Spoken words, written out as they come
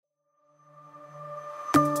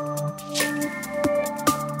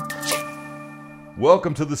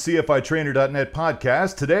Welcome to the CFITrainer.net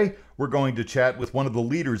podcast. Today, we're going to chat with one of the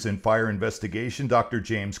leaders in fire investigation, Dr.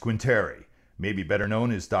 James Quinteri, maybe better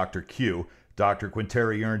known as Dr. Q. Dr.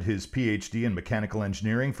 Quinteri earned his PhD in mechanical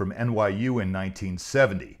engineering from NYU in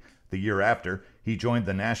 1970. The year after, he joined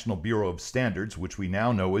the National Bureau of Standards, which we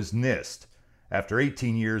now know as NIST. After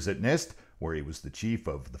 18 years at NIST, where he was the chief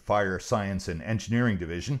of the Fire Science and Engineering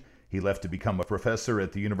Division, he left to become a professor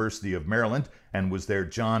at the University of Maryland and was their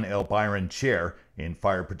John L. Byron Chair in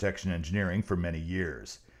Fire Protection Engineering for many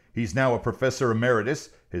years. He's now a professor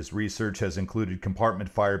emeritus. His research has included compartment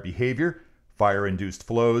fire behavior, fire-induced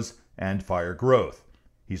flows, and fire growth.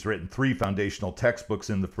 He's written 3 foundational textbooks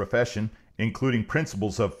in the profession, including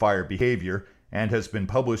Principles of Fire Behavior, and has been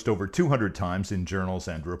published over 200 times in journals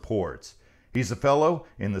and reports. He's a fellow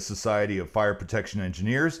in the Society of Fire Protection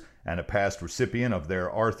Engineers and a past recipient of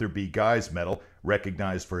their Arthur B. Guise Medal,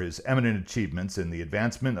 recognized for his eminent achievements in the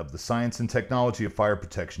advancement of the science and technology of fire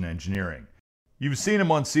protection engineering. You've seen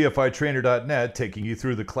him on CFITrainer.net taking you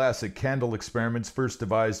through the classic candle experiments first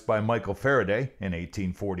devised by Michael Faraday in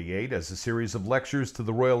 1848 as a series of lectures to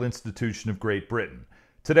the Royal Institution of Great Britain.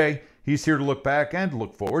 Today, he's here to look back and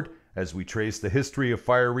look forward as we trace the history of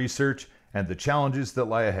fire research and the challenges that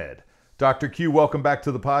lie ahead. Dr. Q, welcome back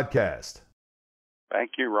to the podcast.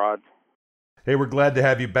 Thank you, Rod. Hey, we're glad to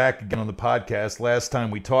have you back again on the podcast. Last time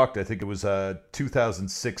we talked, I think it was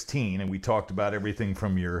 2016, and we talked about everything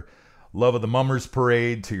from your love of the Mummers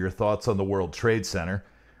Parade to your thoughts on the World Trade Center.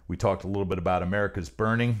 We talked a little bit about America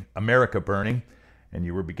burning, and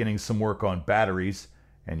you were beginning some work on batteries,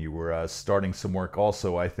 and you were starting some work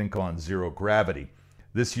also, I think, on zero gravity.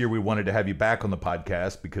 This year we wanted to have you back on the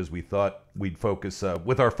podcast because we thought we'd focus,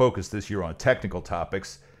 with our focus this year on technical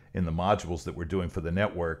topics in the modules that we're doing for the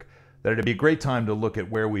network, that it'd be a great time to look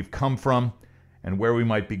at where we've come from and where we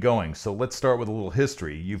might be going. So let's start with a little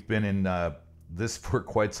history. You've been in this for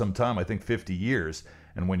quite some time, I think 50 years,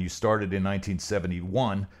 and when you started in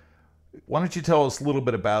 1971, why don't you tell us a little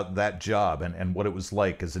bit about that job and what it was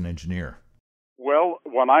like as an engineer? Well,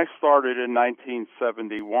 when I started in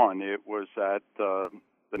 1971, it was at the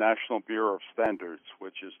National Bureau of Standards,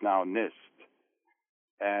 which is now NIST.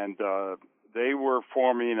 And they were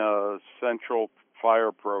forming a central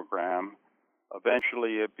fire program.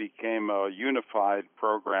 Eventually, it became a unified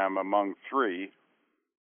program among 3.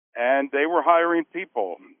 And they were hiring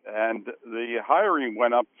people. And the hiring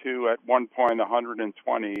went up to, at one point,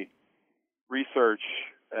 120 research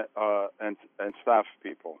and staff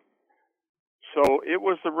people. So it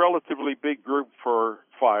was a relatively big group for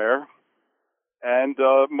fire, and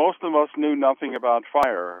most of us knew nothing about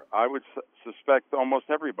fire. I would suspect almost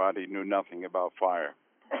everybody knew nothing about fire.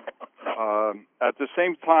 At the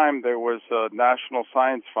same time, there was a National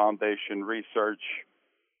Science Foundation research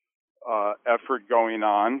effort going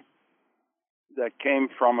on that came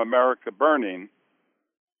from America Burning,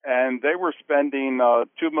 and they were spending $2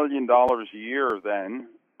 million a year then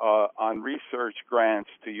on research grants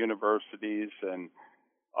to universities and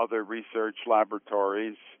other research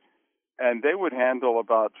laboratories, and they would handle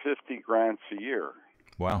about 50 grants a year.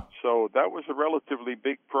 Wow. So that was a relatively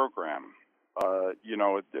big program.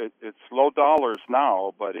 It's low dollars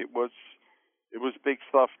now, but it was big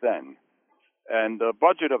stuff then. And the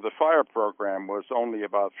budget of the fire program was only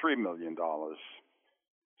about $3 million.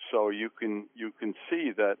 So you can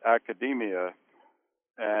see that academia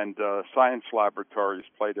and science laboratories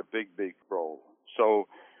played a big role. So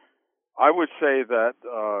I would say that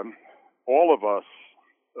all of us,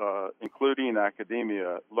 including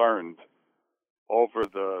academia, learned over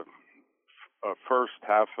the first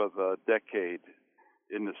half of the decade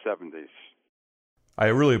in the 70s. I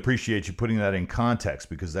really appreciate you putting that in context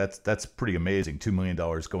because that's pretty amazing. $2 million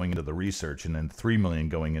going into the research and then $3 million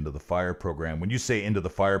going into the fire program. When you say into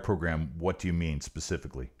the fire program, what do you mean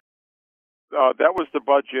specifically? That was the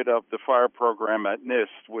budget of the fire program at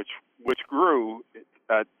NIST, which grew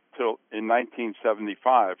till in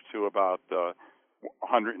 1975 to about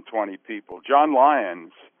 120 people. John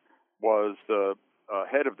Lyons was the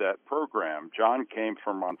head of that program. John came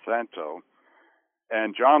from Monsanto,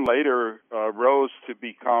 and John later rose to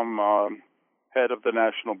become head of the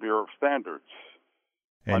National Bureau of Standards.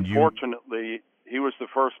 And unfortunately, he was the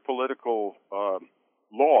first political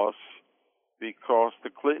loss because the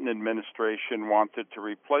Clinton administration wanted to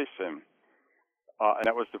replace him. And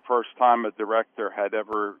that was the first time a director had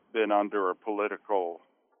ever been under a political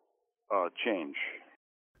change.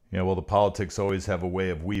 Yeah, well, the politics always have a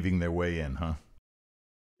way of weaving their way in, huh?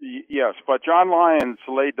 Yes, but John Lyons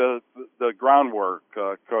laid the groundwork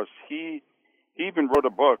because he even wrote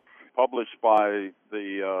a book published by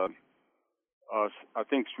the, I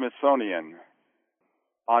think, Smithsonian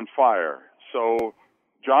on fire. So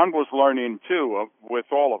John was learning too with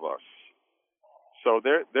all of us. So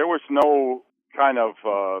there was no kind of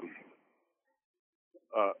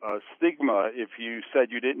stigma if you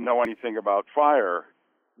said you didn't know anything about fire.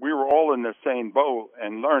 We were all in the same boat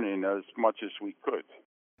and learning as much as we could.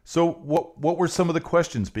 So what were some of the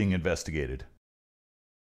questions being investigated?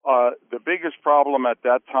 The biggest problem at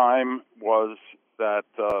that time was that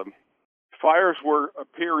fires were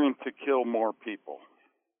appearing to kill more people.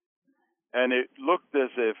 And it looked as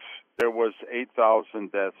if there was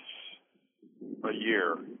 8,000 deaths a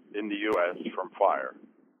year in the U.S. from fire.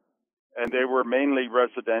 And they were mainly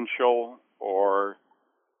residential or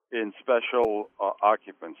in special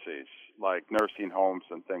occupancies, like nursing homes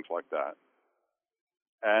and things like that.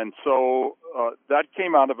 And so that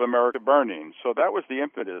came out of America Burning. So that was the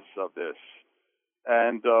impetus of this.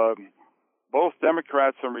 And both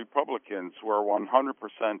Democrats and Republicans were 100%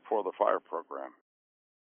 for the fire program.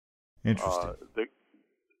 Interesting.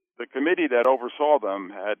 The committee that oversaw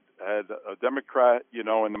them had a Democrat, in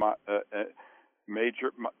the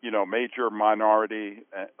major minority,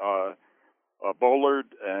 Bullard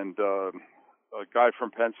and a guy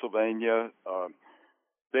from Pennsylvania.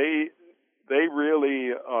 They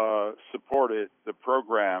really supported the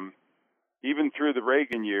program, even through the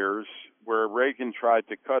Reagan years, where Reagan tried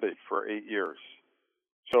to cut it for 8 years.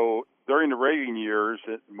 So during the Reagan years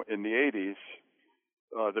in the 80s,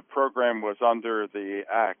 the program was under the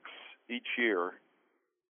axe each year,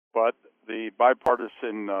 but the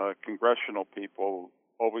bipartisan congressional people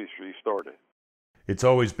always restored it. It's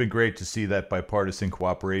always been great to see that bipartisan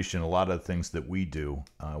cooperation, a lot of the things that we do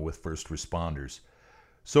with first responders.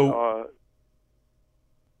 So,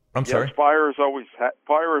 I'm sorry? Yes, fire has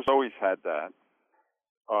always had that.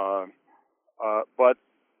 But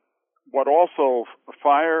what also,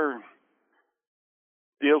 fire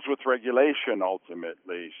deals with regulation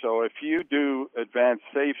ultimately. So if you do advanced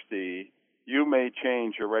safety, you may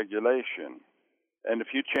change your regulation. And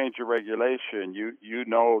if you change your regulation, you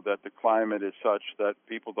know that the climate is such that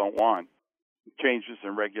people don't want changes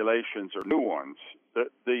in regulations or new ones.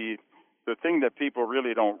 The thing that people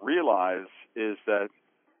really don't realize is that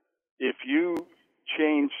if you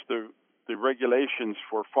change the regulations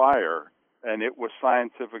for fire and it was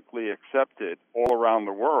scientifically accepted all around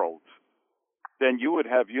the world, then you would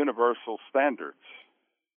have universal standards.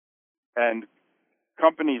 And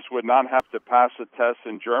companies would not have to pass a test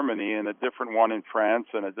in Germany and a different one in France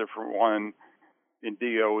and a different one in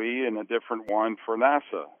DOE and a different one for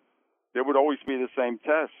NASA. There would always be the same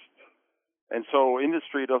test. And so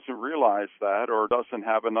industry doesn't realize that or doesn't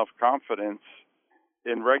have enough confidence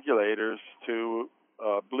in regulators to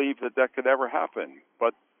believe that could ever happen.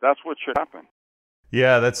 But that's what should happen.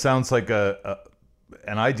 Yeah, that sounds like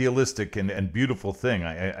an idealistic and beautiful thing.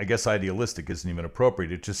 I guess idealistic isn't even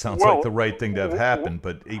appropriate. It just sounds like the right thing to have happened,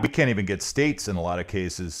 but we can't even get states in a lot of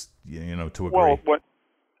cases, to agree. Well,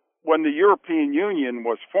 when the European Union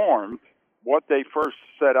was formed, what they first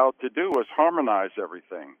set out to do was harmonize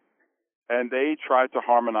everything. And they tried to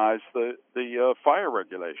harmonize the fire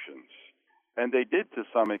regulations. And they did to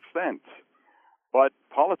some extent. But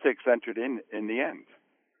politics entered in the end.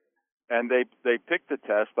 And they picked a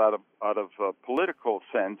test out of a political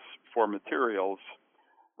sense for materials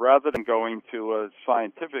rather than going to a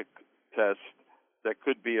scientific test that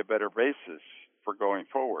could be a better basis for going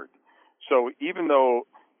forward. So even though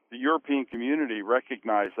the European community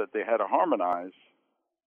recognized that they had to harmonize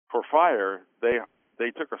for fire,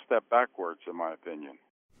 they took a step backwards, in my opinion.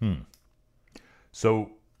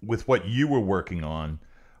 So with what you were working on,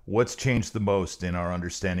 what's changed the most in our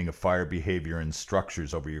understanding of fire behavior and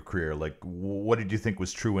structures over your career? Like, what did you think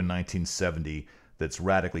was true in 1970 that's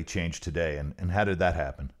radically changed today, and how did that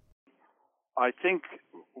happen? I think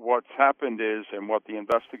what's happened is, and what the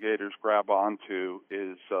investigators grab onto,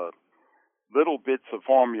 is little bits of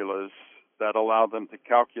formulas that allow them to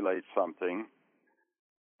calculate something,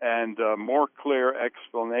 and more clear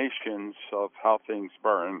explanations of how things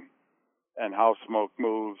burn and how smoke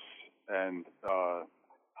moves and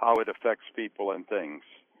how it affects people and things.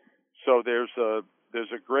 So there's a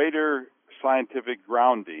greater scientific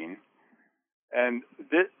grounding, and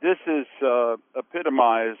this is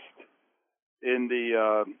epitomized in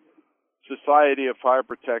the Society of Fire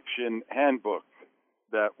Protection handbook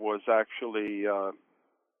that was actually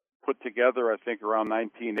put together, I think, around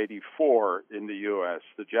 1984 in the U.S.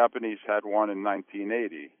 The Japanese had one in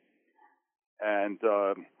 1980, and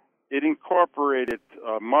it incorporated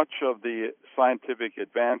much of the scientific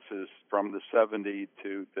advances from the 70s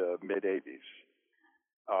to the mid-80s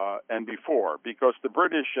and before, because the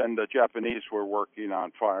British and the Japanese were working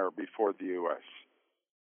on fire before the U.S.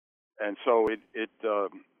 And so it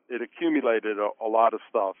it accumulated a lot of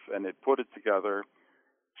stuff, and it put it together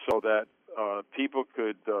so that people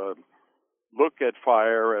could look at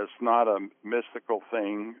fire as not a mystical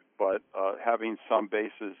thing, but having some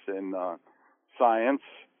basis in science.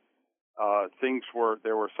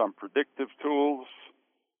 There were some predictive tools,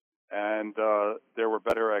 and there were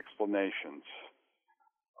better explanations.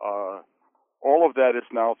 All of that is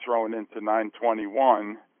now thrown into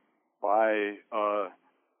 921 by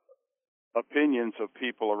opinions of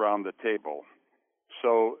people around the table.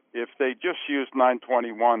 So if they just use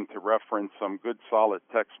 921 to reference some good solid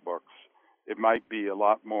textbooks, it might be a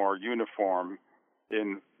lot more uniform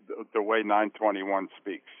in the way 921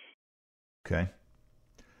 speaks. Okay.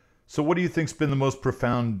 So what do you think's been the most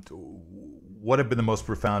profound, what have been the most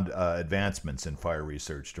profound advancements in fire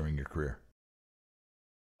research during your career?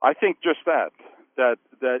 I think just that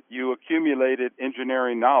you accumulated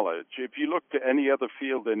engineering knowledge. If you look to any other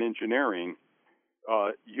field in engineering,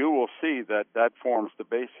 you will see that forms the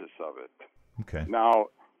basis of it. Okay. Now,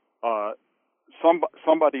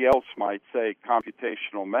 somebody else might say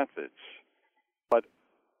computational methods, but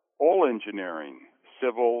all engineering,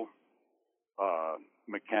 civil,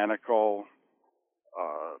 mechanical,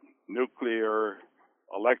 nuclear,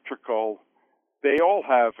 electrical, they all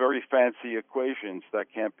have very fancy equations that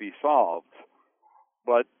can't be solved,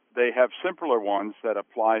 but they have simpler ones that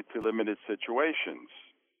apply to limited situations.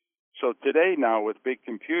 So today now with big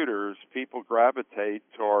computers, people gravitate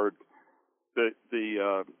toward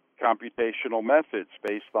the computational methods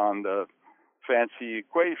based on the fancy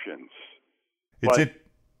equations.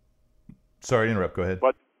 Sorry to interrupt. Go ahead.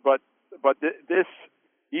 But this,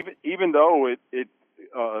 even though it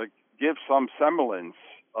gives some semblance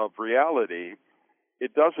of reality,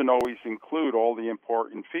 it doesn't always include all the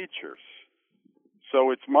important features. So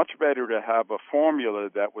it's much better to have a formula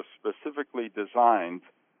that was specifically designed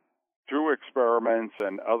through experiments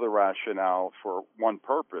and other rationale for one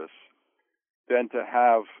purpose than to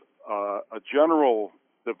have a general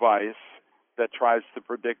device that tries to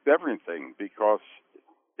predict everything, because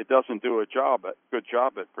it doesn't do a good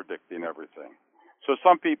job at predicting everything. So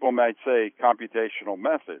some people might say computational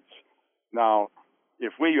methods. Now,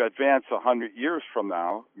 if we advance 100 years from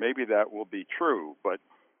now, maybe that will be true, but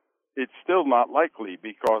it's still not likely,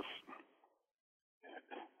 because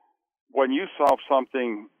when you solve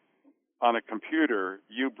something on a computer,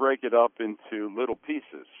 you break it up into little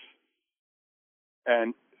pieces.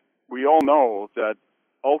 And we all know that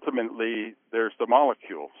ultimately there's the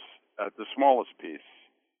molecules at the smallest piece.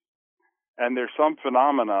 And there's some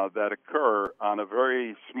phenomena that occur on a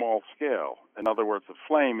very small scale. In other words, the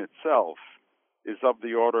flame itself is of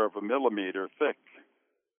the order of a millimeter thick.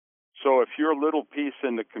 So if your little piece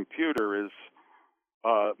in the computer is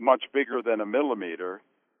much bigger than a millimeter,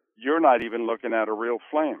 you're not even looking at a real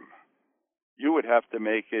flame. You would have to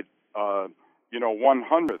make it,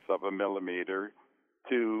 1/100th of a millimeter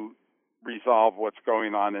to resolve what's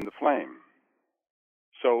going on in the flame.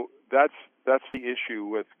 So that's the issue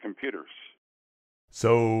with computers.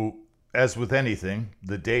 So, as with anything,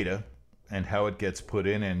 the data and how it gets put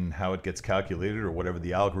in and how it gets calculated, or whatever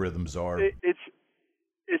the algorithms are.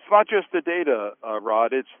 It's not just the data,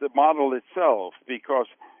 Rod. It's the model itself, because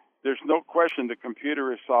there's no question the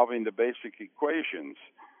computer is solving the basic equations.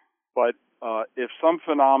 But if some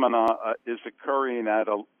phenomena is occurring at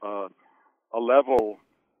a level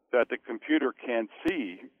that the computer can't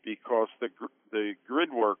see because the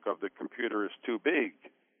grid work of the computer is too big,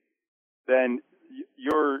 then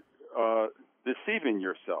you're deceiving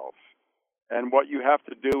yourself. And what you have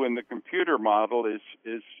to do in the computer model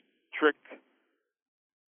is trick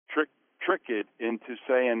it into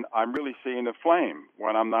saying I'm really seeing a flame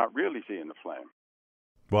when I'm not really seeing a flame.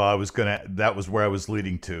 Well, that was where I was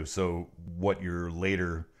leading to. So what your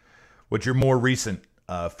more recent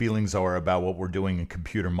feelings are about what we're doing in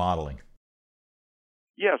computer modeling.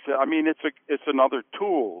 Yes, I mean it's another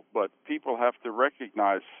tool, but people have to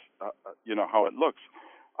recognize how it looks.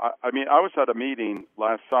 I mean, I was at a meeting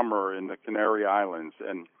last summer in the Canary Islands,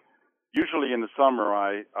 and usually in the summer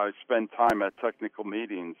I spend time at technical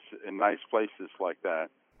meetings in nice places like that.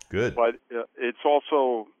 Good. But it's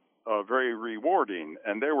also very rewarding,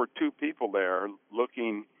 and there were two people there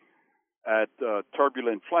looking at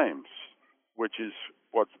turbulent flames, which is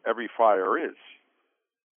what every fire is.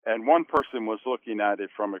 And one person was looking at it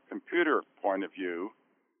from a computer point of view,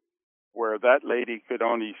 where that lady could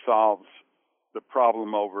only solve the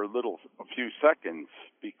problem over a few seconds,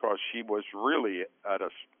 because she was really at a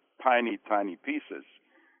tiny pieces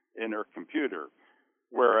in her computer,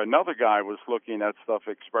 where another guy was looking at stuff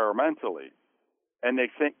experimentally. And they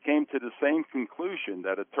came to the same conclusion,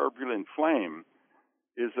 that a turbulent flame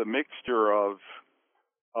is a mixture of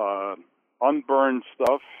uh, unburned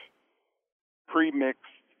stuff, pre-mixed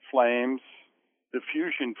flames,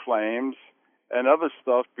 diffusion flames, and other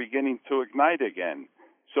stuff beginning to ignite again.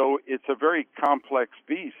 So it's a very complex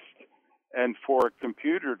beast, and for a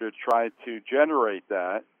computer to try to generate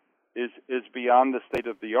that is beyond the state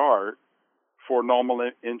of the art for normal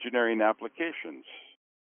engineering applications.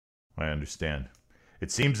 I understand.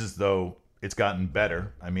 It seems as though it's gotten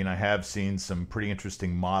better. I mean, I have seen some pretty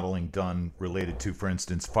interesting modeling done related to, for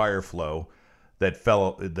instance, fire flow that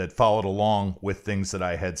followed along with things that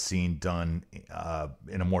I had seen done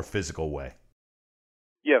in a more physical way.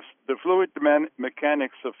 Yes, the fluid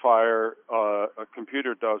mechanics of fire, a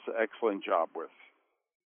computer does an excellent job with.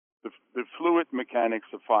 The fluid mechanics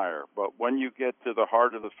of fire, but when you get to the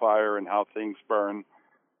heart of the fire and how things burn,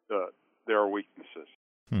 there are weaknesses.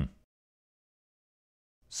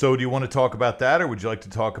 So do you want to talk about that, or would you like to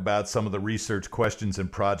talk about some of the research questions and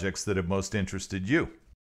projects that have most interested you?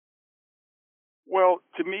 Well,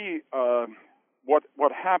 to me,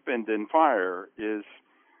 what happened in fire is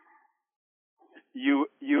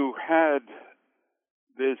you had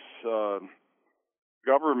this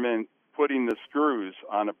government putting the screws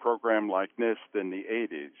on a program like NIST in the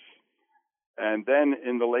 80s. And then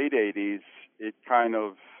in the late 80s, it kind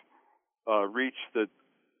of reached a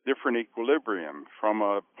different equilibrium. From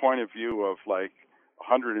a point of view of like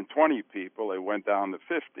 120 people, it went down to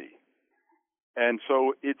 50. And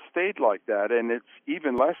so it stayed like that, and it's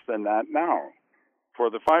even less than that now for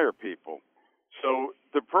the fire people. So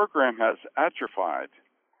the program has atrophied,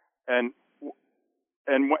 and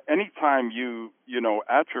anytime you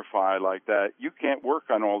atrophy like that, you can't work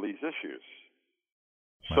on all these issues.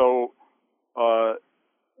 So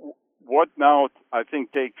what now I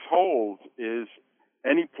think takes hold is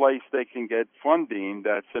any place they can get funding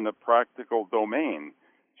that's in a practical domain.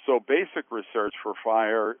 So basic research for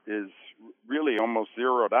fire is really almost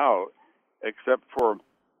zeroed out, except for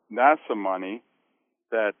NASA money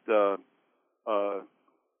that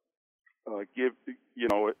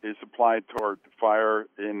is applied toward fire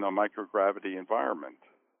in a microgravity environment.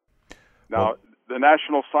 Now, the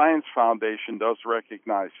National Science Foundation does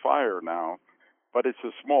recognize fire now, but it's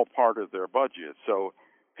a small part of their budget. So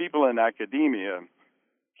people in academia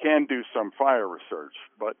can do some fire research,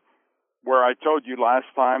 but where I told you last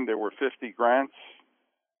time there were 50 grants,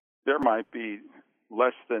 there might be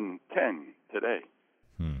less than 10 today.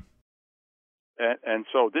 And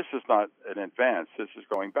so this is not an advance. This is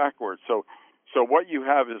going backwards. So what you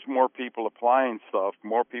have is more people applying stuff,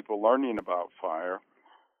 more people learning about fire.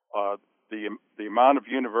 The amount of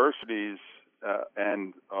universities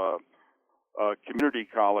and community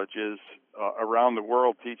colleges around the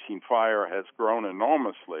world teaching fire has grown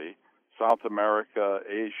enormously. South America,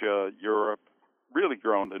 Asia, Europe, really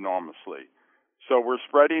grown enormously. So we're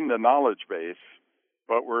spreading the knowledge base,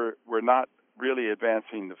 but we're not really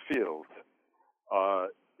advancing the field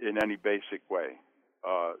in any basic way.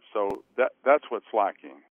 So that's what's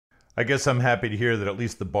lacking. I guess I'm happy to hear that at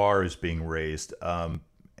least the bar is being raised.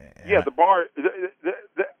 Yeah, the bar.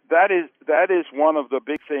 That is one of the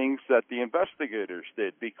big things that the investigators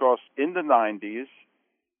did, because in the 90s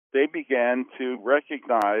they began to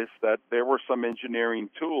recognize that there were some engineering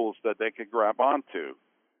tools that they could grab onto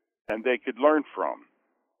and they could learn from.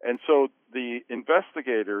 And so the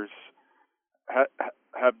investigators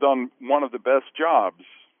have done one of the best jobs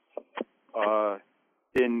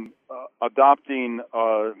in adopting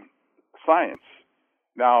science.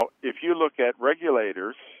 Now, if you look at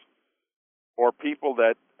regulators or people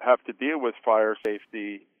that have to deal with fire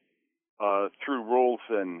safety through rules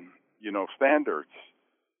and standards,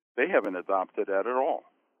 they haven't adopted that at all.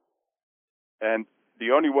 And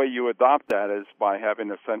the only way you adopt that is by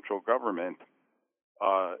having a central government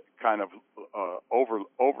kind of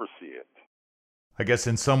oversee it. I guess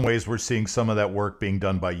in some ways we're seeing some of that work being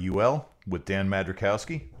done by UL with Dan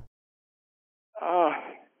Madrykowski.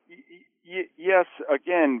 Yes,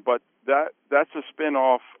 again, but that's a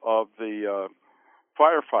spin-off of the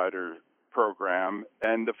firefighter program,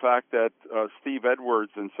 and the fact that Steve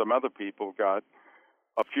Edwards and some other people got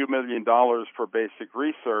a few $1 million for basic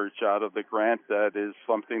research out of the grant that is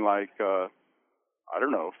something like $500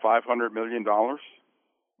 million.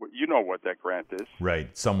 You know what that grant is, right?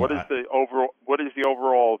 What is the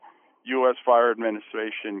overall U.S. Fire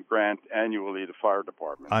Administration grant annually to fire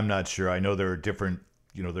departments? I'm not sure. I know there are different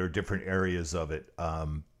areas of it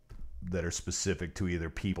that are specific to either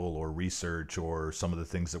people or research or some of the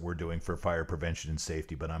things that we're doing for fire prevention and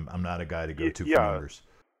safety. But I'm not a guy to go to for numbers.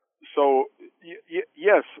 So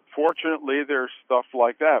yes, fortunately there's stuff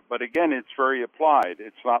like that, but again, it's very applied.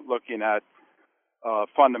 It's not looking at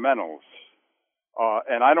fundamentals.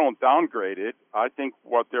 And I don't downgrade it. I think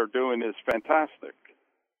what they're doing is fantastic.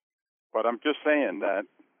 But I'm just saying that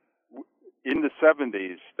in the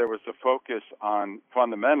 70s, there was a focus on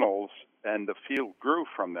fundamentals, and the field grew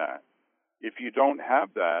from that. If you don't have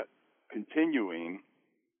that continuing,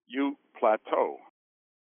 you plateau.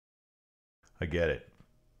 I get it.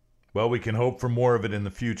 Well, we can hope for more of it in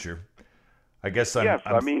the future. I guess Yes,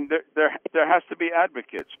 I mean there has to be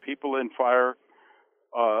advocates. People in fire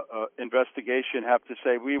investigation have to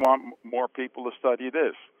say we want more people to study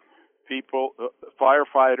this.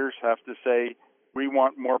 Firefighters have to say we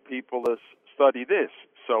want more people to study this.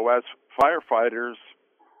 So as firefighters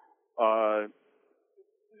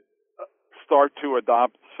start to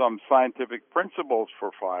adopt some scientific principles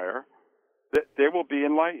for fire, they will be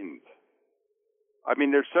enlightened. I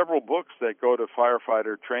mean, there's several books that go to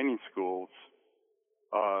firefighter training schools.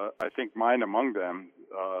 I think mine among them,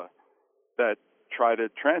 that try to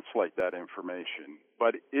translate that information.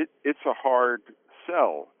 But it's a hard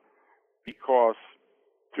sell because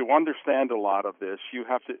to understand a lot of this, you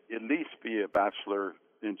have to at least be a bachelor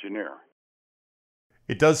engineer.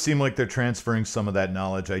 It does seem like they're transferring some of that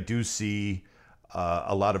knowledge. I do see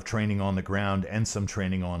a lot of training on the ground and some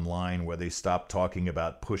training online where they stop talking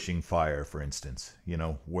about pushing fire, for instance,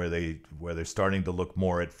 where they're starting to look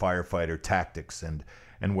more at firefighter tactics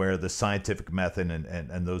and where the scientific method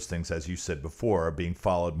and those things, as you said before, are being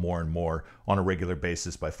followed more and more on a regular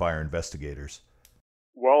basis by fire investigators.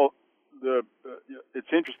 Well,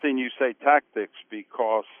 it's interesting you say tactics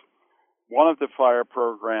because one of the fire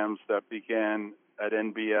programs that began at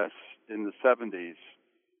NBS in the 70s,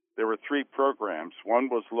 there were 3 programs. One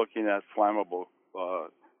was looking at flammable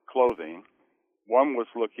clothing, one was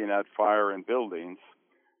looking at fire in buildings,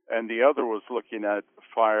 and the other was looking at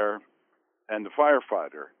fire and the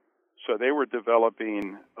firefighter. So they were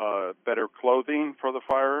developing better clothing for the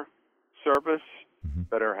fire service,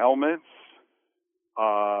 better helmets,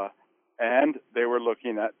 and they were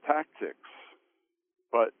looking at tactics.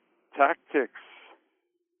 But tactics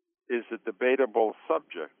is a debatable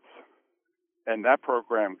subject, and that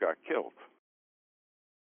program got killed.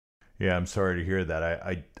 Yeah, I'm sorry to hear that.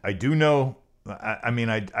 I do know,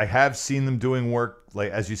 I have seen them doing work,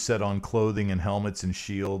 like as you said, on clothing and helmets and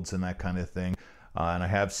shields and that kind of thing. And I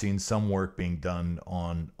have seen some work being done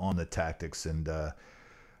on the tactics. And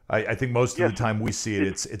I think most of the time we see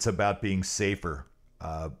it's about being safer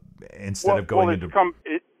instead of going into...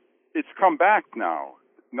 It's come back now.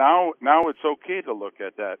 Now it's okay to look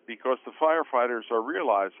at that because the firefighters are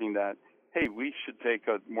realizing that, hey, we should take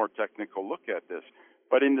a more technical look at this.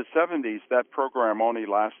 But in the 70s, that program only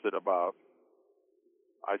lasted about,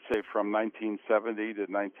 I'd say, from 1970 to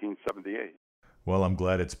 1978. Well, I'm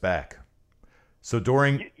glad it's back. So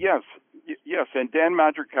during... Yes, and Dan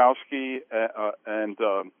Madrikowski and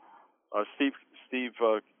Steve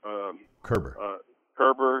Kerber,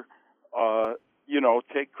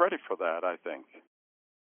 take credit for that, I think.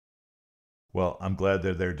 Well, I'm glad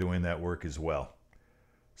that they're doing that work as well.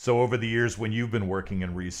 So over the years when you've been working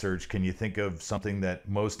in research, can you think of something that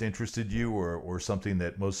most interested you or something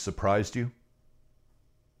that most surprised you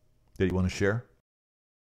that you want to share?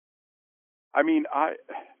 I mean,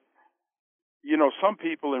 some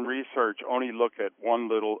people in research only look at one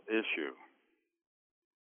little issue.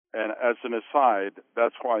 And as an aside,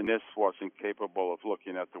 that's why NIST wasn't capable of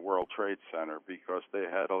looking at the World Trade Center because they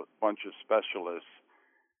had a bunch of specialists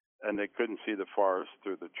and they couldn't see the forest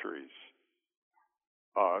through the trees.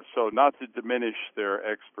 So not to diminish their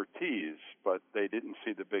expertise, but they didn't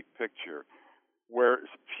see the big picture. Where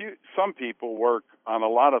some people work on a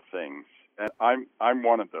lot of things, and I'm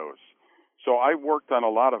one of those. So I worked on a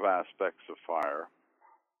lot of aspects of fire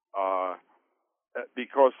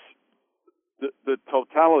because the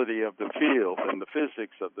totality of the field and the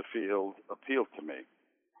physics of the field appealed to me.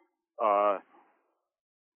 I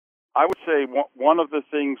would say one of the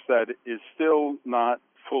things that is still not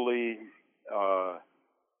fully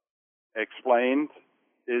explained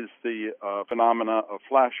is the phenomena of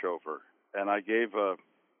flashover. And I gave a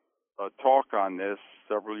talk on this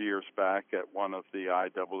several years back at one of the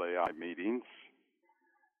IAAI meetings.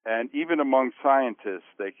 And even among scientists,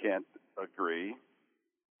 they can't agree.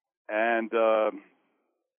 And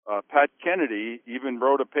Pat Kennedy even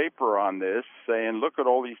wrote a paper on this saying, look at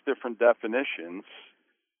all these different definitions,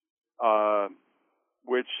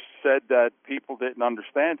 which said that people didn't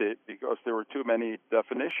understand it because there were too many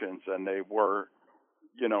definitions and they were,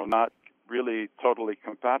 not really totally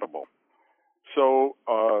compatible. So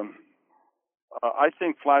I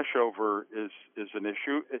think flashover is an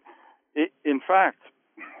issue. In fact,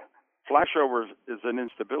 flashover is an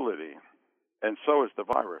instability, and so is the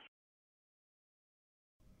virus.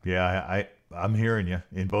 Yeah, I'm hearing you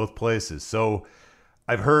in both places. So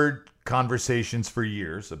I've heard conversations for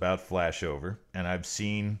years about flashover, and I've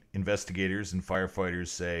seen investigators and firefighters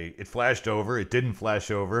say it flashed over, it didn't flash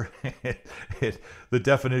over. The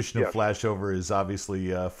definition of Yes. flashover is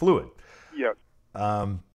obviously fluid. Yes.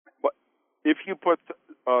 Um, But if you put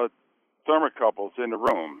thermocouples in a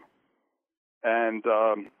room and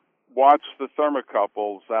watch the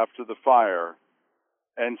thermocouples after the fire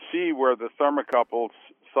and see where the thermocouples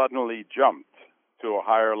suddenly jumped to a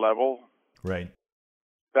higher level, right.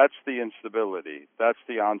 that's the instability. That's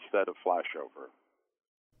the onset of flashover.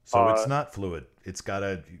 So it's not fluid.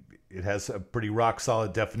 It has a pretty rock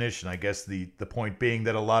solid definition. I guess the point being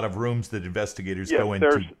that a lot of rooms that investigators go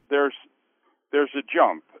into. There's a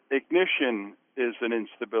jump. Ignition is an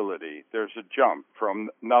instability. There's a jump from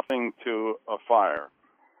nothing to a fire.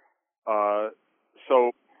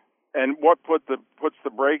 And what puts the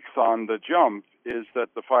brakes on the jump is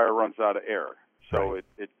that the fire runs out of air, so right.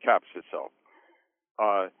 it caps itself.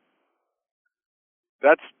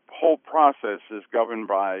 That whole process is governed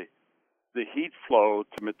by the heat flow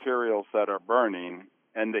to materials that are burning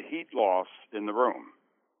and the heat loss in the room.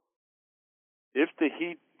 If the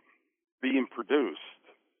heat being produced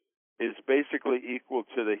is basically equal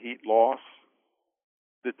to the heat loss,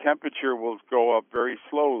 the temperature will go up very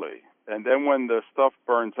slowly. And then when the stuff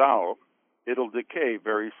burns out, it'll decay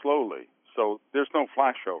very slowly. So there's no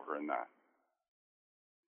flashover in that.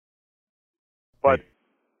 But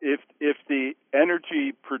if the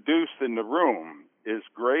energy produced in the room is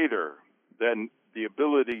greater than the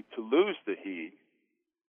ability to lose the heat,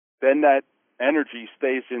 then that energy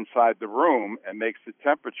stays inside the room and makes the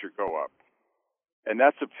temperature go up. And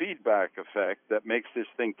that's a feedback effect that makes this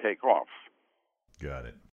thing take off. Got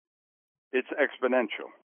it. It's exponential.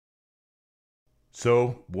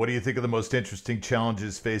 So, what do you think are the most interesting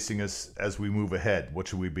challenges facing us as we move ahead? What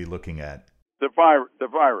should we be looking at? The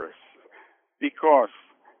virus. Because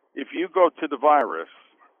if you go to the virus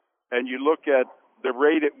and you look at the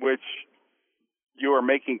rate at which you are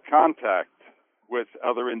making contact with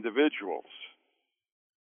other individuals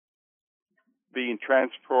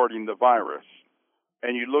transporting the virus,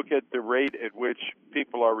 and you look at the rate at which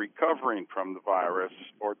people are recovering from the virus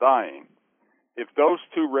or dying, if those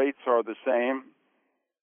two rates are the same,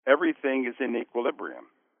 everything is in equilibrium.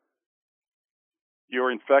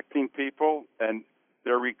 You're infecting people, and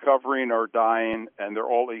they're recovering or dying, and they're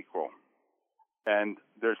all equal. And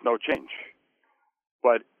there's no change.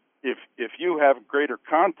 But if you have greater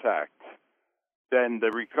contact than the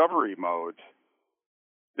recovery mode,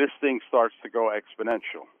 this thing starts to go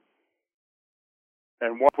exponential.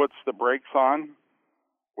 And what puts the brakes on?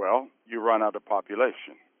 Well, you run out of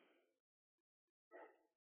population.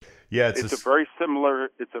 Yeah, it's a very similar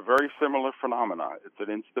phenomenon. It's an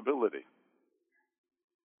instability.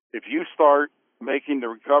 If you start making the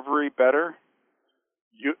recovery better,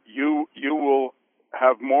 you will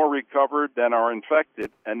have more recovered than are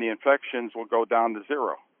infected, and the infections will go down to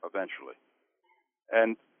zero eventually.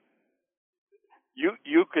 And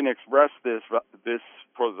you can express this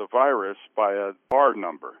for the virus by a R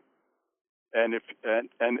number, and if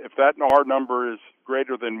that R number is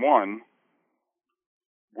greater than 1,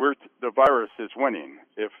 the virus is winning.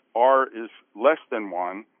 If R is less than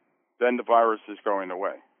 1, then the virus is going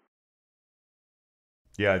away.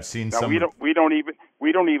 Yeah, I've seen now, some. We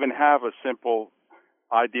don't even have a simple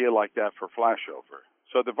idea like that for flashover.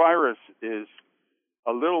 So the virus is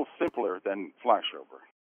a little simpler than flashover.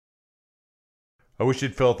 I wish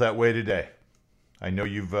it felt that way today. I know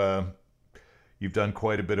you've done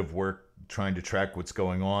quite a bit of work trying to track what's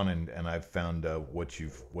going on, and I've found what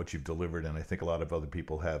you've delivered, and I think a lot of other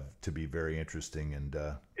people have, to be very interesting. And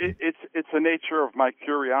it's the nature of my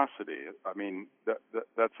curiosity. I mean,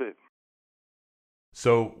 that's it.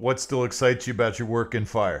 So, what still excites you about your work in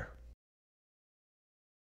fire?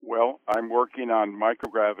 Well, I'm working on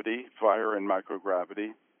microgravity, fire and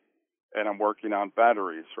microgravity, and I'm working on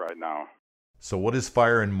batteries right now. So what does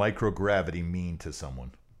fire and microgravity mean to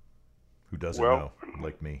someone who doesn't know,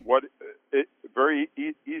 like me? Very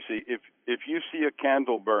easy. If you see a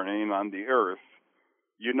candle burning on the Earth,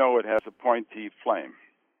 you know it has a pointy flame.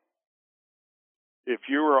 If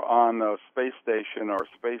you were on a space station or a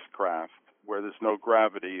spacecraft where there's no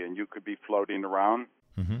gravity and you could be floating around,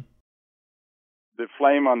 the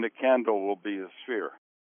flame on the candle will be a sphere.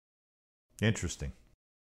 Interesting.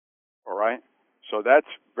 All right? So that's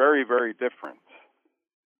very, very different.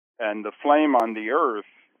 And the flame on the Earth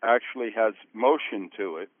actually has motion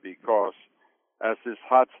to it because as this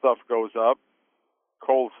hot stuff goes up,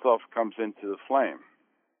 cold stuff comes into the flame.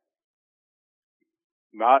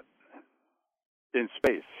 Not in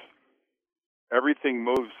space. everything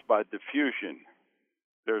moves by diffusion.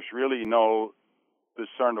 There's really no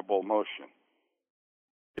discernible motion.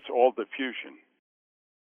 It's all diffusion.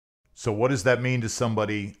 So what does that mean to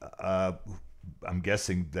somebody? I'm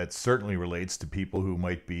guessing that certainly relates to people who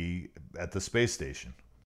might be at the space station.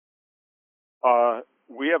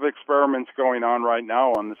 We have experiments going on right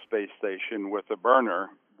now on the space station with a burner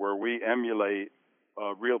where we emulate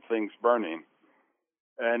real things burning.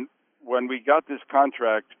 And when we got this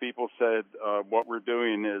contract, people said what we're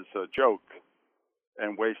doing is a joke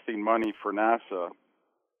and wasting money for NASA.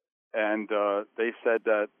 And they said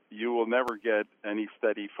that you will never get any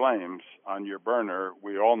steady flames on your burner.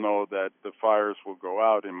 We all know that the fires will go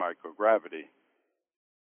out in microgravity.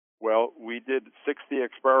 Well, we did 60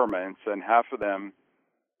 experiments, and half of them,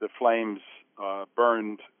 the flames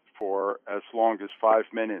burned for as long as 5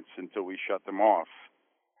 minutes until we shut them off.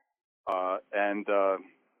 And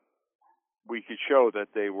we could show that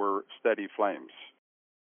they were steady flames.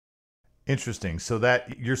 Interesting. So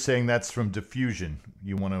that you're saying that's from diffusion.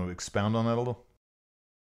 You want to expound on that a little?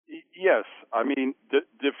 Yes. I mean,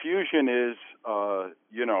 diffusion is,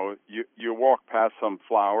 you walk past some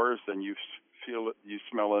flowers and you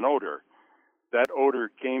smell an odor. That odor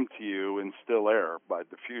came to you in still air by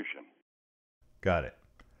diffusion. Got it.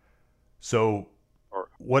 So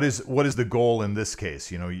what is the goal in this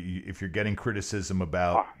case? If you're getting criticism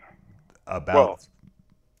about, I'll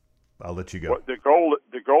let you go. The goal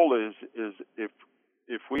is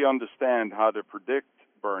if we understand how to predict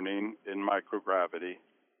burning in microgravity,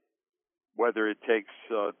 whether it takes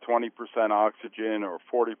 20% oxygen or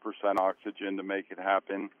 40% oxygen to make it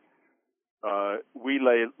happen, we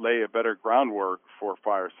lay a better groundwork for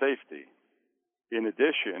fire safety. In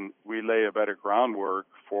addition, we lay a better groundwork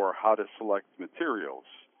for how to select materials,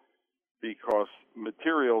 because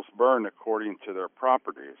materials burn according to their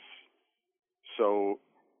properties. So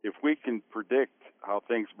if we can predict how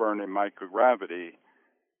things burn in microgravity,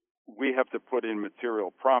 we have to put in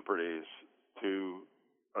material properties to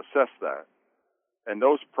assess that. And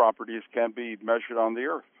those properties can be measured on the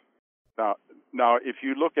Earth. Now, if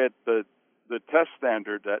you look at the test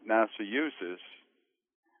standard that NASA uses,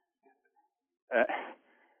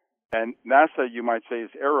 and NASA, you might say,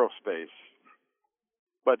 is aerospace,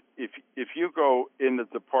 but if you go in the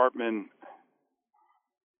Department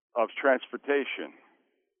of Transportation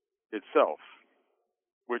itself,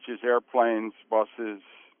 which is airplanes, buses,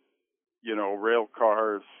 rail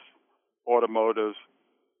cars, automotives,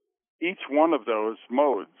 each one of those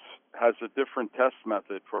modes has a different test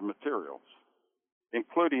method for materials,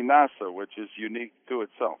 including NASA, which is unique to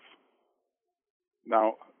itself.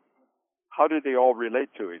 Now, how do they all relate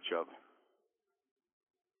to each other?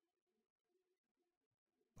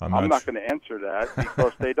 I'm not going to answer that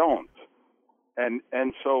because they don't.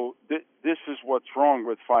 And so this is what's wrong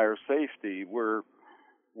with fire safety. We're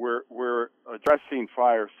addressing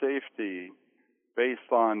fire safety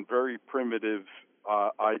based on very primitive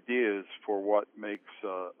ideas for what makes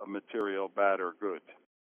a material bad or good.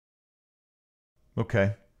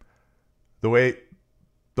 Okay. The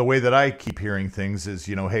way that I keep hearing things is,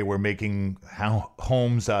 hey, we're making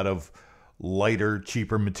homes out of lighter,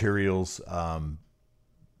 cheaper materials.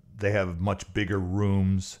 They have much bigger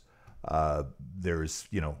rooms. There's,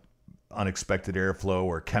 unexpected airflow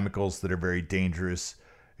or chemicals that are very dangerous.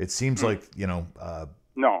 It seems like, No,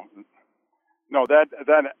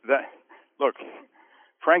 look,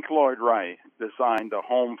 Frank Lloyd Wright designed a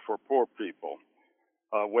home for poor people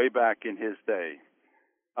way back in his day.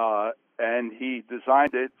 And he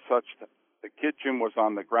designed it such that the kitchen was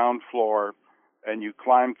on the ground floor and you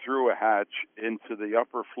climbed through a hatch into the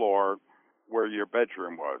upper floor where your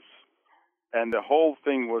bedroom was. And the whole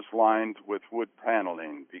thing was lined with wood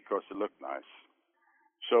paneling because it looked nice.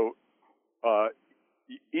 So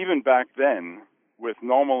even back then, with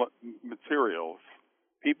normal materials,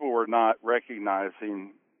 people were not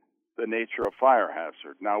recognizing the nature of fire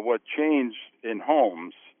hazard. Now, what changed in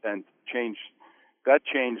homes that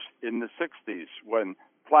changed in the 60s when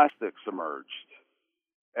plastics emerged.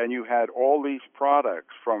 And you had all these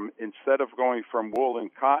products instead of going from wool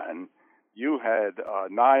and cotton, you had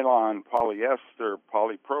nylon, polyester,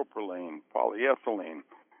 polypropylene, polyethylene.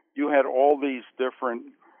 You had all these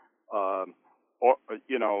different,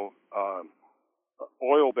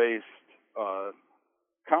 oil-based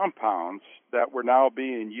compounds that were now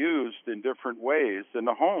being used in different ways in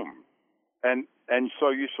the home. And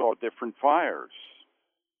so you saw different fires.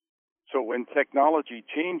 So when technology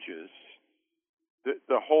changes,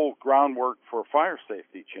 the whole groundwork for fire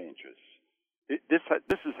safety changes.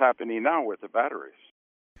 This is happening now with the batteries.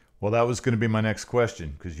 Well, that was going to be my next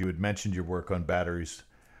question, because you had mentioned your work on batteries.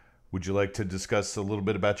 Would you like to discuss a little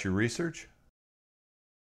bit about your research?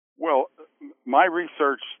 my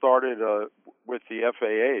research started with the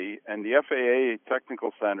FAA, and the FAA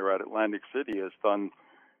Technical Center at Atlantic City has done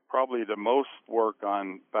probably the most work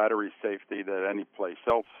on battery safety that any place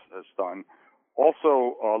else has done.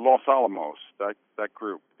 Also, Los Alamos, that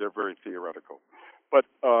group, they're very theoretical. But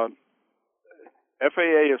FAA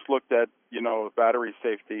has looked at, battery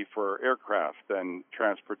safety for aircraft and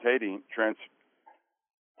transporting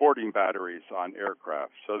batteries on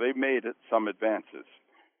aircraft. So they've made some advances.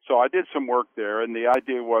 So I did some work there, and the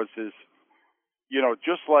idea is,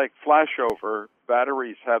 just like flashover,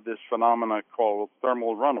 batteries have this phenomena called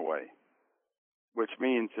thermal runaway, which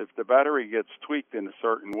means if the battery gets tweaked in a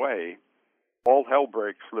certain way, all hell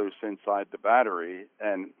breaks loose inside the battery,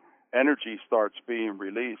 and energy starts being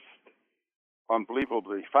released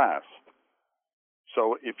unbelievably fast.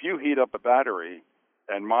 So if you heat up a battery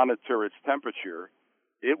and monitor its temperature,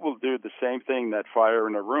 it will do the same thing that fire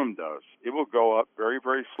in a room does. It will go up very,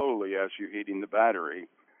 very slowly as you're heating the battery,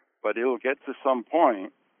 but it'll get to some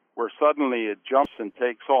point where suddenly it jumps and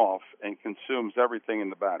takes off and consumes everything in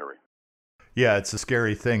the battery. Yeah, it's a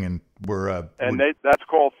scary thing, and that's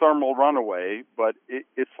called thermal runaway, but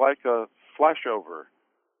it's like a flashover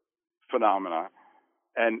phenomena,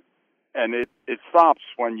 and it stops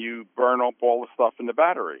when you burn up all the stuff in the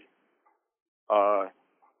battery.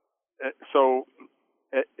 So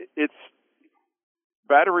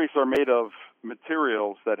batteries are made of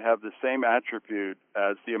materials that have the same attribute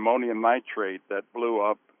as the ammonium nitrate that blew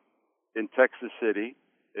up in Texas City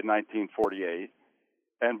in 1948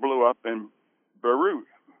 and blew up in Beirut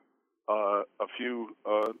a few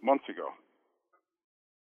months ago.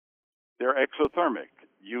 They're exothermic.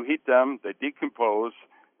 You heat them, they decompose,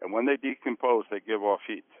 and when they decompose, they give off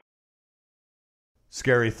heat.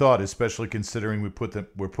 Scary thought, especially considering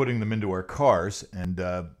we're putting them into our cars, and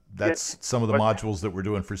that's some of the modules that we're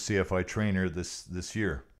doing for CFI Trainer this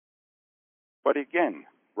year. But again,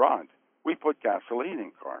 Rod, we put gasoline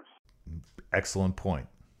in cars. Excellent point.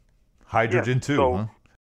 Hydrogen too, so, huh?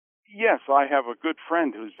 Yes, I have a good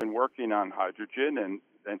friend who's been working on hydrogen,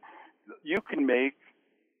 and you can make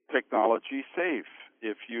technology safe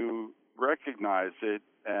if you recognize it,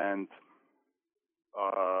 and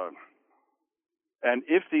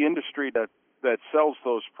if the industry that sells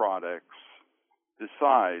those products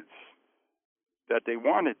decides that they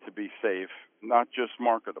want it to be safe, not just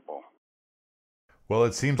marketable. Well,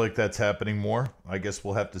 it seems like that's happening more. I guess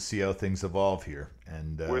we'll have to see how things evolve here,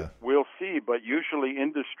 and we'll see. But usually,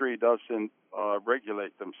 industry doesn't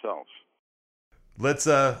regulate themselves.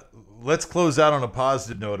 Let's close out on a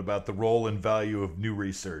positive note about the role and value of new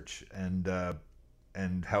research and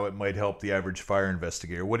how it might help the average fire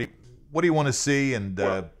investigator. What do you want to see, and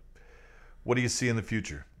what do you see in the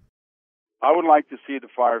future? I would like to see the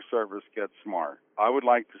fire service get smart. I would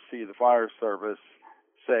like to see the fire service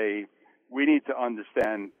say, we need to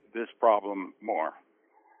understand this problem more,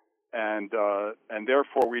 and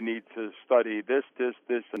therefore we need to study this,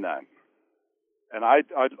 and that. And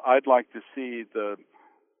I'd like to see the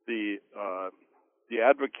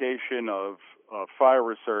advocation of fire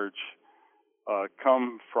research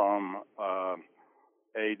come from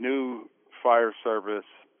a new fire service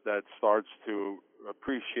that starts to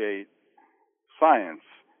appreciate science,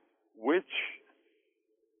 which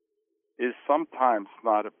is sometimes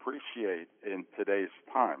not appreciated in today's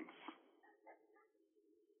times.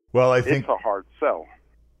 Well, I think it's a hard sell.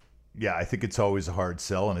 Yeah, I think it's always a hard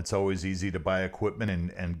sell, and it's always easy to buy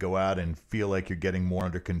equipment and go out and feel like you're getting more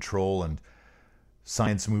under control, and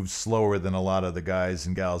science moves slower than a lot of the guys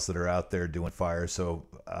and gals that are out there doing fire. So,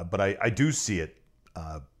 but I do see it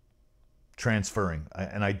transferring,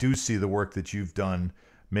 and I do see the work that you've done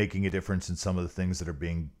making a difference in some of the things that are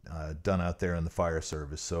being done out there in the fire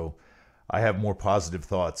service. So I have more positive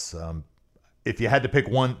thoughts. If you had to pick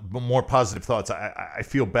one more positive thoughts, I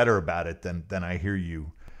feel better about it than I hear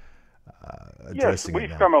you addressing it now. Yes,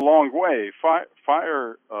 we've come a long way.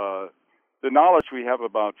 Fire, the knowledge we have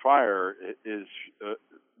about fire is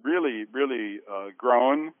really, really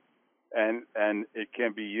grown, and it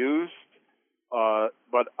can be used.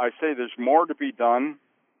 But I say there's more to be done,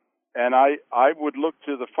 and I would look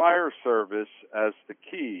to the fire service as the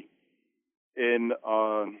key in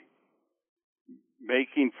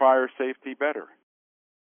making fire safety better.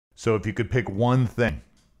 So if you could pick one thing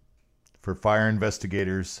for fire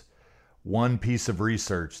investigators, one piece of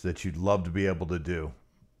research that you'd love to be able to do,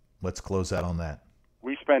 let's close out on that.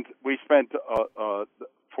 We spent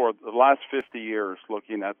for the last 50 years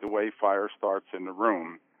looking at the way fire starts in the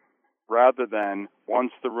room, rather than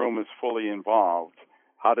once the room is fully involved,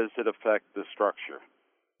 how does it affect the structure?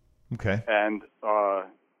 Okay. And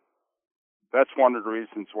that's one of the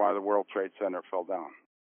reasons why the World Trade Center fell down.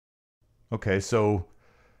 Okay, so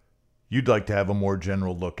you'd like to have a more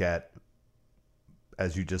general look at,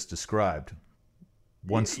 as you just described,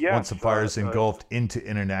 once a fire is engulfed in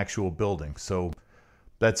an actual building. So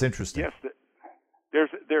that's interesting. Yes,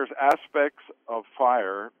 there's aspects of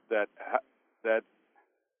fire that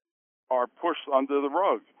are pushed under the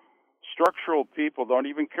rug. Structural people don't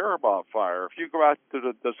even care about fire. If you go out to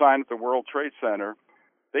the design of the World Trade Center,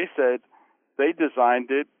 they said they designed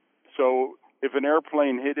it so if an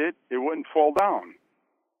airplane hit it, it wouldn't fall down.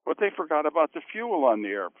 But they forgot about the fuel on the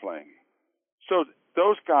airplane. So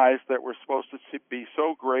those guys that were supposed to be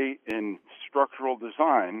so great in structural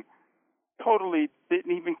design totally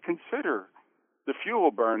didn't even consider the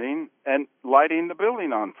fuel burning and lighting the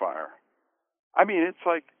building on fire. I mean, it's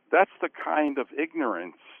like that's the kind of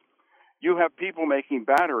ignorance. You have people making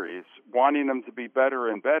batteries, wanting them to be better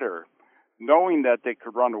and better, knowing that they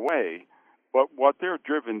could run away, but what they're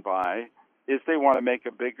driven by is they want to make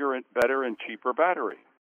a bigger and better and cheaper battery.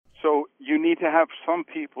 So you need to have some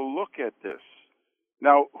people look at this.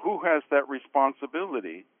 Now, who has that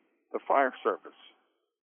responsibility? The fire service.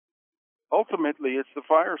 Ultimately, it's the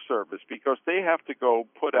fire service because they have to go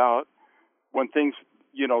put out when things,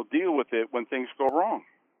 deal with it when things go wrong.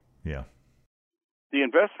 Yeah. The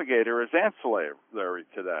investigator is ancillary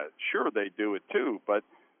to that. Sure, they do it too, but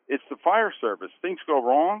it's the fire service. Things go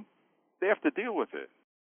wrong, they have to deal with it.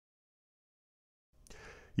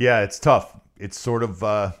 Yeah, it's tough. It's sort of,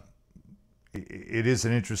 it is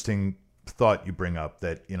an interesting thought you bring up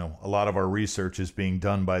that, a lot of our research is being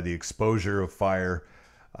done by the exposure of fire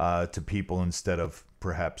to people instead of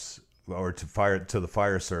perhaps, or to the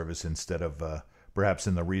fire service instead of perhaps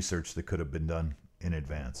in the research that could have been done in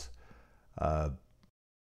advance. Well,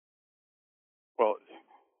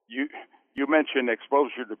 you mentioned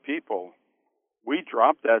exposure to people. We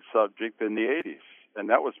dropped that subject in the 80s, and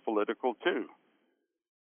that was political too.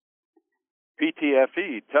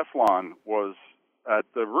 PTFE, Teflon, was at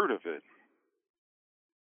the root of it.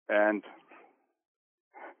 And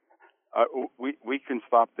we can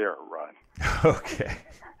stop there, Rod. Okay.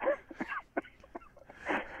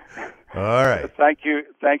 All right. Thank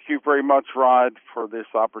you very much, Rod, for this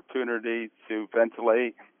opportunity to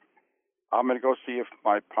ventilate. I'm going to go see if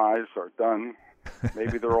my pies are done.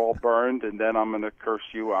 Maybe they're all burned, and then I'm going to curse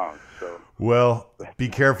you out. So. Well, be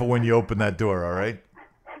careful when you open that door, all right?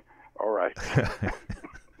 All right.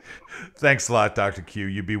 Thanks a lot, Dr. Q.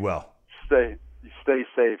 You be well. Stay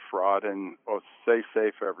safe, Rod, and stay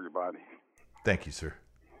safe, everybody. Thank you, sir.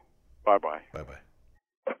 Bye-bye. Bye-bye.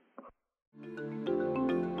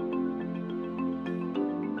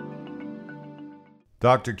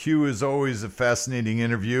 Dr. Q is always a fascinating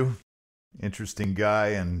interview. Interesting guy,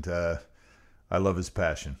 and I love his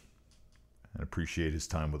passion and appreciate his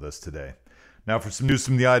time with us today. Now for some news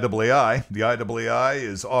from the IAAI. The IAAI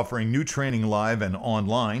is offering new training live and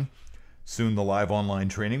online. Soon the live online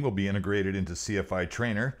training will be integrated into CFI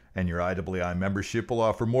Trainer, and your IAAI membership will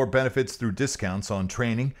offer more benefits through discounts on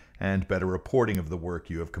training and better reporting of the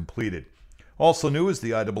work you have completed. Also new is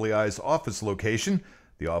the IAAI's office location.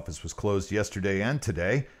 The office was closed yesterday and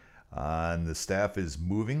today, and the staff is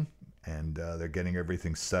moving, and they're getting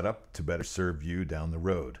everything set up to better serve you down the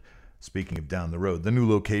road. Speaking of down the road, the new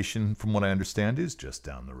location, from what I understand, is just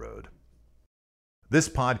down the road. This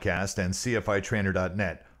podcast and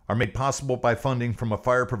CFITrainer.net are made possible by funding from a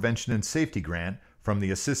fire prevention and safety grant from the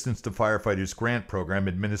Assistance to Firefighters Grant Program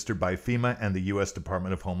administered by FEMA and the U.S.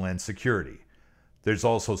 Department of Homeland Security. There's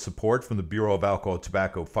also support from the Bureau of Alcohol,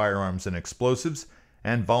 Tobacco, Firearms, and Explosives,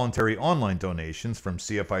 and voluntary online donations from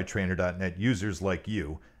CFITrainer.net users like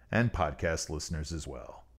you and podcast listeners as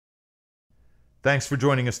well. Thanks for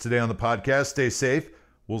joining us today on the podcast. Stay safe.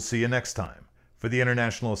 We'll see you next time. For the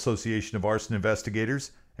International Association of Arson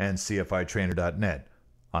Investigators and CFITrainer.net,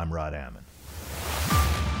 I'm Rod Ammon.